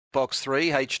Box 3,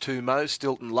 H2 Mo,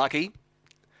 Stilton Lucky.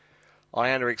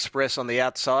 Iona Express on the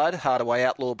outside. Hardaway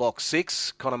Outlaw, Box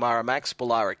 6. Connemara Max,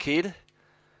 Bullara Kid.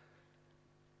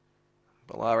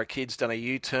 Bullara Kid's done a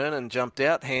U-turn and jumped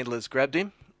out. Handler's grabbed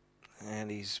him. And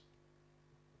he's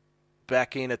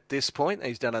back in at this point.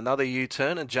 He's done another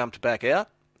U-turn and jumped back out.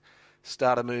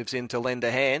 Starter moves in to lend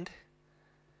a hand.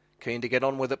 Keen to get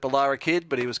on with it, Bullara Kid,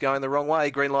 but he was going the wrong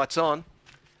way. Green light's on.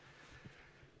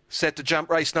 Set to jump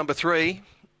race number 3.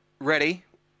 Ready.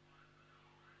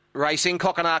 Racing.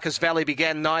 Kokonaka's Valley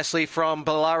began nicely from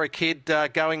Bullara Kid,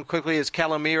 going quickly as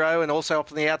Calamiro, and also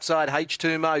up on the outside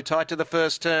H2 Mo, tight to the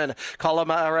first turn.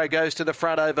 Calamiro goes to the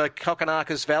front over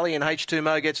Kokonaka's Valley, and H2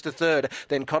 Mo gets to third.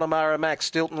 Then Connemara Max,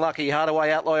 Stilton Lucky, Hardaway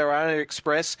Outlaw, Iona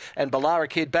Express, and Bullara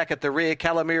Kid back at the rear.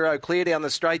 Calamiro clear down the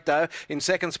straight though. In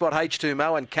second spot H2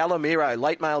 Mo and Calamiro.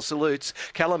 Late mail salutes.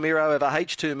 Calamiro over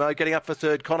H2 Mo, getting up for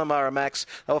third. Connemara Max.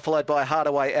 They were followed by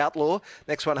Hardaway Outlaw.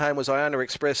 Next one home was Iona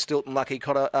Express, Stilton Lucky,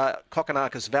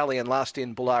 Kokonaka's Valley, and last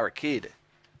in Bullara Kid.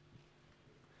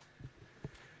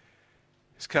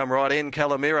 He's come right in,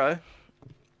 Calamiro.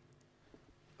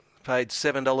 Paid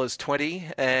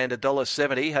 $7.20 and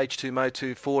 $1.70. H2 Mo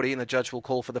 $2.40, and the judge will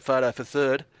call for the photo for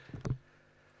third.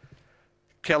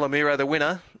 Calamiro, the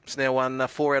winner. It's now won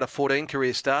 4 out of 14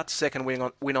 career starts. Second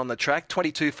win on the track.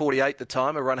 22.48 the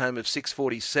time, a run home of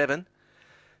 6.47.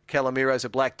 Calamiro's a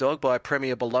black dog by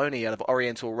Premier Bologna out of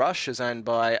Oriental Rush, is owned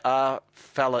by R.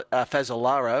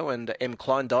 Fazzolaro and M.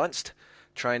 Kleindienst,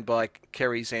 trained by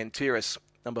Kerry Zantiris.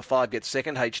 Number 5 gets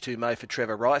second, H2 Mo for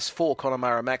Trevor Rice. 4,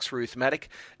 Connemara Max, Ruth Matic.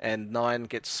 And 9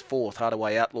 gets fourth,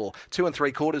 Hardaway Outlaw. 2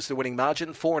 3/4 the winning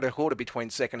margin. 4 1/4 between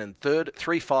second and third.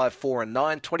 3, 5, 4 and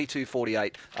 9.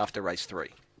 22.48 after race 3.